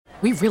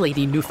We really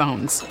need new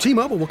phones.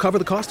 T-Mobile will cover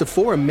the cost of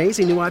 4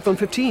 amazing new iPhone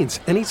 15s,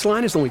 and each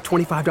line is only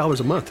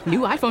 $25 a month. New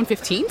iPhone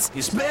 15s?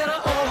 It's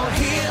better over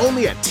here.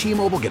 Only at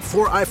T-Mobile, get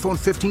 4 iPhone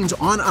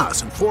 15s on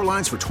us and 4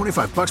 lines for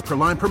 $25 per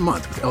line per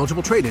month with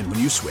eligible trade-in when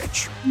you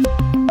switch.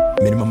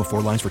 Minimum of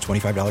 4 lines for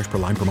 $25 per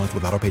line per month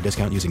with autopay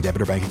discount using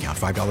debit or bank account.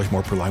 $5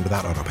 more per line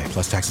without autopay,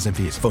 plus taxes and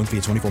fees. Phone fee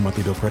at 24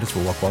 monthly bill credits for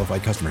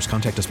well-qualified customers.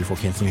 Contact us before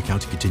canceling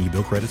account to continue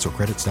bill credits or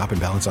credit stop and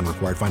balance on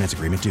required finance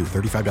agreement due.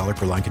 $35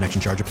 per line connection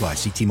charge applies.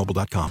 See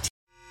T-Mobile.com.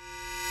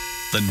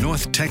 The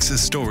North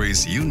Texas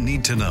stories you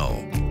need to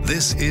know.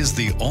 This is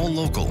the All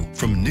Local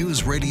from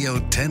News Radio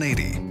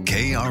 1080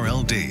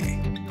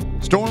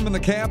 KRLD. Storm in the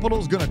Capitol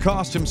is going to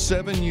cost him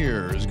 7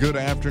 years. Good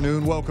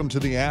afternoon. Welcome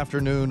to the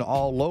afternoon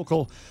All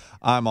Local.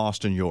 I'm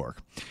Austin York.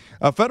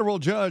 A federal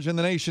judge in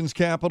the nation's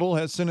capital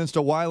has sentenced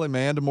a Wiley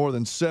man to more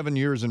than 7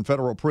 years in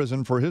federal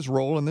prison for his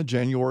role in the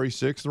January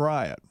 6th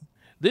riot.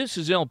 This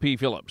is LP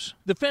Phillips.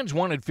 The feds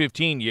wanted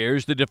 15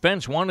 years. The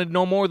defense wanted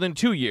no more than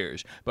 2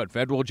 years. But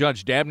federal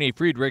Judge Dabney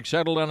Friedrich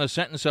settled on a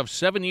sentence of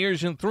 7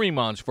 years and 3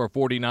 months for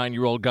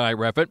 49-year-old Guy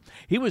Reffitt.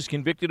 He was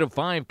convicted of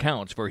 5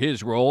 counts for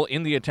his role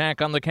in the attack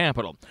on the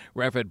Capitol.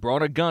 Reffitt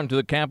brought a gun to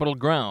the Capitol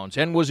grounds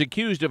and was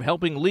accused of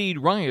helping lead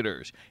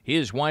rioters.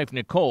 His wife,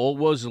 Nicole,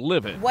 was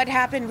livid. What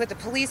happened with the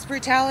police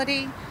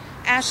brutality?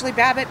 Ashley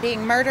Babbitt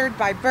being murdered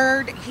by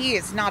Byrd, he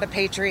is not a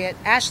patriot.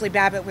 Ashley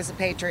Babbitt was a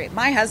patriot.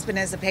 My husband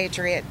is a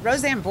patriot.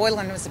 Roseanne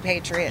Boylan was a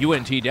patriot.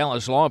 UNT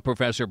Dallas law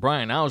professor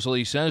Brian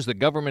Owsley says the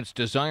government's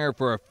desire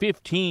for a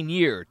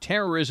 15-year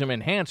terrorism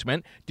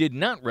enhancement did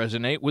not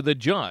resonate with the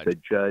judge.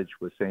 The judge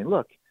was saying,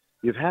 look,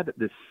 you've had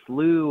this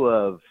slew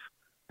of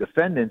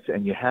defendants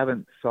and you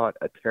haven't sought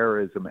a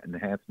terrorism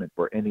enhancement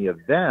for any of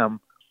them.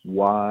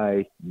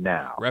 Why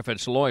now?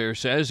 Reffitt's lawyer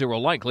says there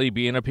will likely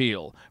be an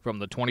appeal. From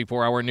the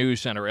 24-hour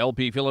news center,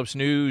 LP Phillips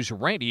News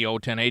Radio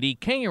 1080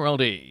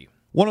 KRLD.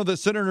 One of the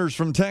senators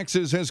from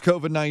Texas has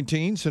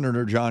COVID-19.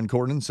 Senator John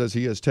Cornyn says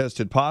he has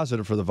tested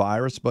positive for the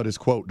virus, but is,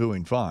 quote,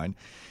 doing fine.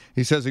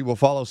 He says he will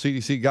follow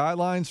CDC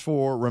guidelines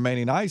for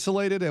remaining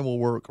isolated and will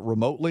work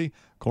remotely.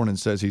 Cornyn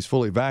says he's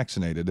fully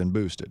vaccinated and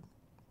boosted.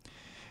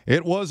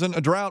 It wasn't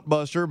a drought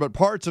buster, but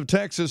parts of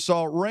Texas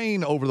saw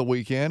rain over the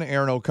weekend.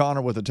 Aaron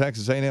O'Connor with the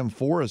Texas A&M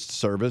Forest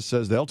Service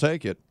says they'll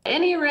take it.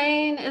 Any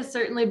rain is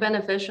certainly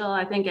beneficial.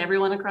 I think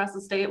everyone across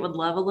the state would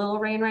love a little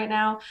rain right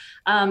now.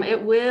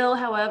 It will,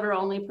 however,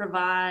 only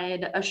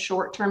provide a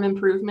short-term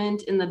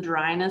improvement in the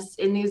dryness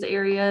in these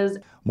areas.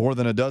 More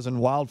than a dozen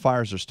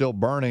wildfires are still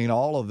burning,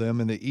 all of them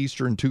in the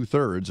eastern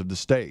two-thirds of the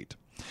state.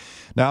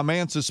 Now, a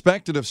man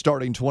suspected of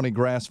starting 20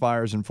 grass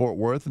fires in Fort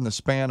Worth in the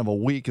span of a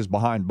week is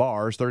behind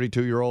bars.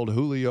 32-year-old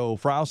Julio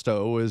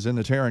Frausto is in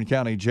the Tarrant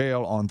County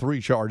Jail on 3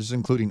 charges,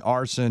 including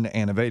arson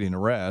and evading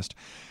arrest.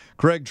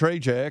 Craig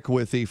Trajek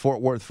with the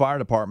Fort Worth Fire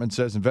Department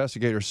says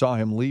investigators saw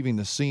him leaving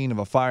the scene of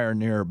a fire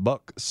near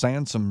Buck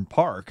Sansom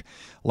Park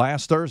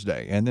last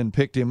Thursday and then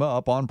picked him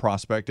up on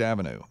Prospect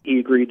Avenue. He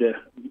agreed to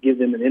give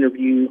them an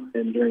interview,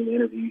 and during the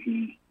interview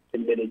he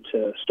admitted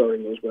to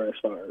starting those grass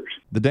fires.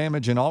 The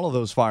damage in all of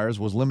those fires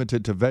was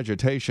limited to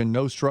vegetation.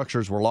 No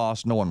structures were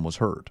lost. No one was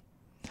hurt.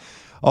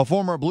 A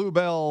former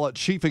Bluebell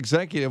chief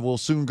executive will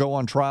soon go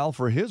on trial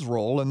for his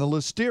role in the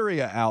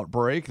listeria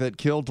outbreak that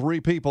killed 3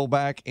 people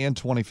back in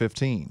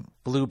 2015.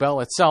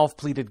 Bluebell itself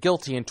pleaded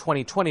guilty in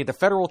 2020 to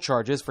federal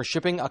charges for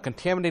shipping a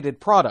contaminated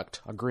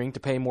product, agreeing to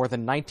pay more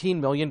than $19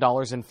 million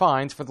in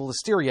fines for the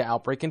listeria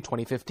outbreak in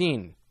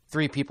 2015.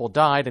 3 people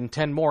died and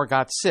 10 more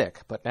got sick,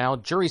 but now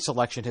jury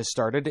selection has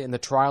started in the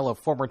trial of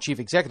former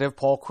chief executive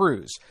Paul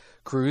Cruz.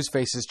 Cruz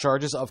faces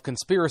charges of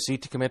conspiracy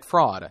to commit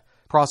fraud.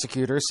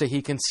 Prosecutors say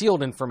he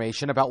concealed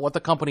information about what the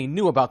company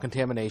knew about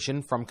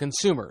contamination from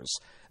consumers.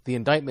 The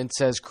indictment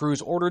says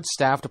Cruz ordered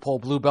staff to pull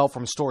Bluebell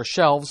from store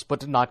shelves but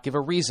did not give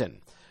a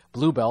reason.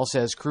 Bluebell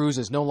says Cruz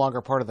is no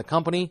longer part of the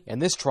company, and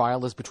this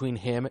trial is between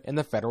him and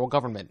the federal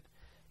government.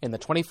 In the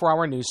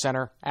 24-hour news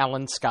center,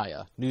 Alan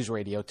Skaya, News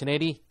Radio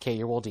 1080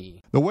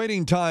 KRLD. The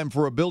waiting time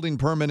for a building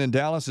permit in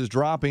Dallas is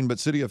dropping, but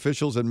city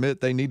officials admit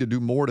they need to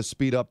do more to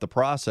speed up the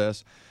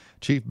process.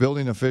 Chief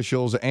Building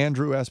Officials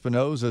Andrew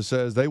Espinoza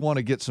says they want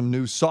to get some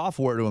new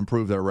software to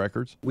improve their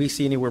records. We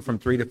see anywhere from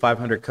 300 to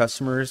 500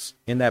 customers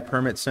in that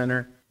permit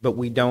center, but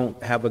we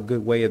don't have a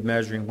good way of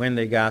measuring when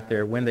they got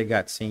there, when they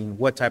got seen,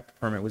 what type of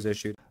permit was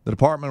issued. The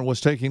department was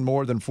taking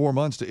more than 4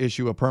 months to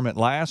issue a permit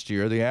last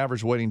year. The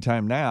average waiting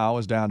time now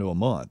is down to a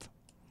month.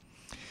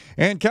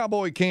 And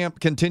Cowboy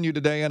Camp continued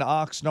today in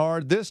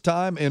Oxnard, this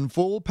time in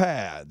full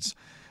pads.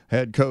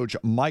 Head coach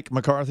Mike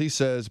McCarthy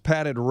says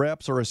padded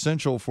reps are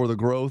essential for the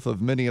growth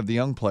of many of the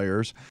young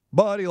players,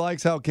 but he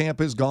likes how camp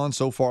has gone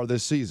so far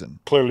this season.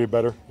 Clearly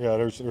better. Yeah,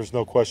 there's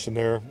no question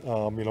there.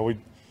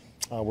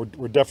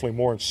 We're definitely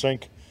more in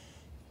sync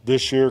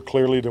this year,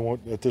 clearly, than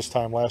at this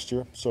time last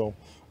year. So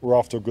we're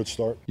off to a good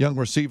start. Young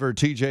receiver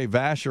T.J.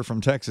 Vasher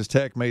from Texas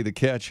Tech made the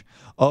catch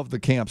of the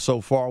camp so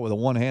far with a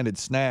one-handed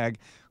snag,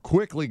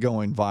 quickly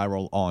going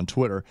viral on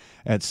Twitter.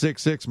 At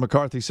 6'6",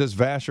 McCarthy says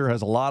Vasher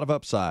has a lot of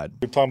upside.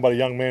 We're talking about a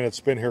young man that's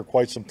been here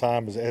quite some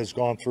time, has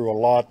gone through a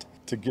lot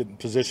to get in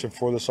position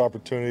for this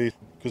opportunity,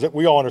 because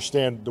we all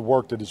understand the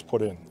work that he's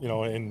put in,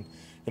 and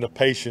the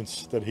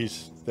patience that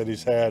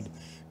he's had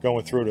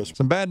going through this.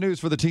 Some bad news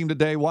for the team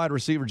today. Wide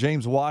receiver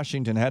James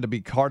Washington had to be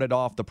carted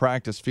off the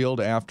practice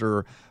field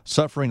after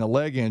suffering a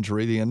leg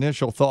injury. The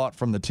initial thought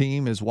from the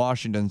team is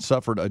Washington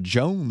suffered a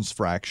Jones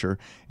fracture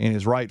in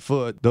his right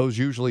foot. Those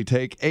usually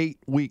take 8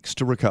 weeks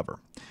to recover.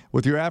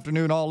 With your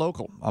afternoon All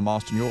Local, I'm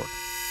Austin York.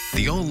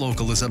 The All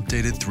Local is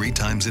updated 3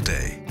 times a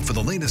day. For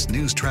the latest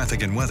news,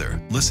 traffic, and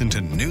weather, listen to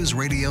News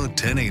Radio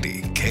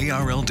 1080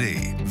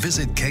 KRLD.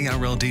 Visit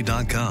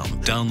KRLD.com,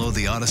 download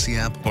the Odyssey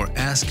app, or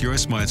ask your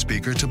smart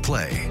speaker to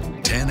play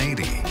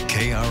 1080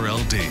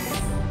 KRLD.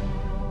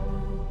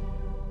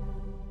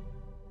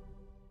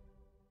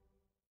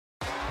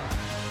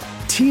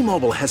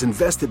 T-Mobile has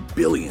invested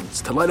billions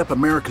to light up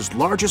America's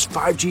largest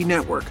 5G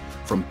network,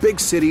 from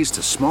big cities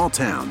to small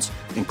towns,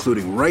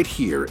 including right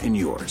here in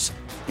yours.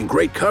 And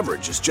great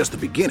coverage is just the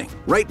beginning.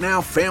 Right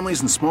now,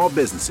 families and small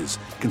businesses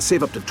can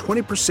save up to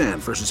 20%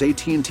 versus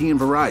AT&T and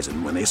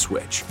Verizon when they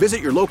switch.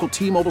 Visit your local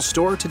T-Mobile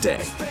store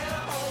today.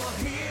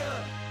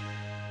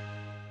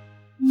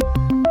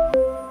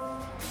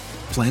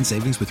 Plan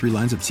savings with 3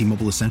 lines of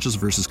T-Mobile Essentials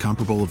versus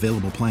comparable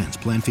available plans.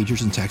 Plan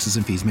features and taxes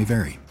and fees may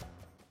vary.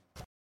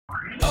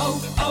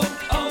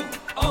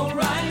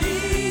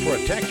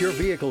 Protect your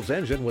vehicle's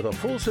engine with a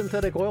full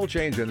synthetic oil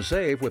change and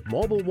save with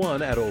Mobil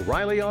 1 at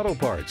O'Reilly Auto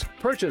Parts.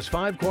 Purchase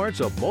 5 quarts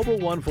of Mobil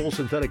 1 full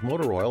synthetic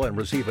motor oil and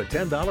receive a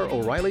 $10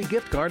 O'Reilly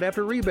gift card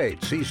after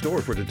rebate. See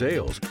store for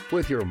details.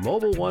 With your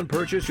Mobil 1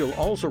 purchase, you'll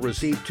also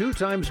receive 2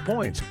 times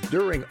points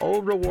during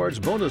O Rewards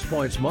Bonus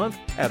Points Month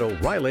at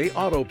O'Reilly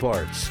Auto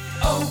Parts.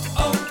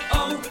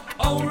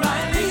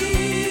 O'Reilly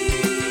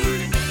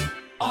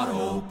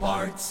Auto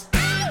Parts.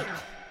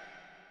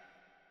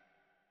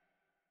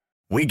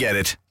 We get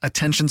it.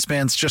 Attention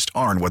spans just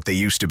aren't what they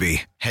used to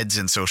be. Heads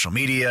in social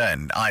media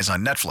and eyes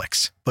on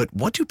Netflix. But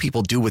what do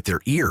people do with their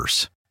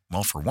ears?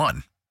 Well, for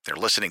one, they're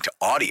listening to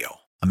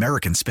audio.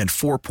 Americans spend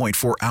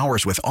 4.4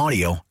 hours with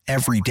audio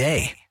every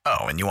day. Oh,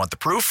 and you want the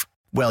proof?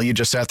 Well, you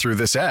just sat through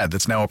this ad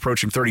that's now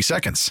approaching 30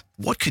 seconds.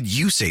 What could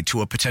you say to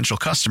a potential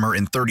customer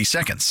in 30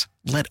 seconds?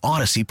 Let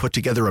Odyssey put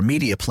together a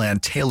media plan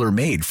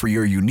tailor-made for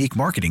your unique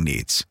marketing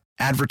needs.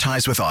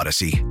 Advertise with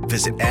Odyssey.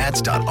 Visit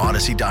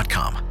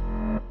ads.odyssey.com.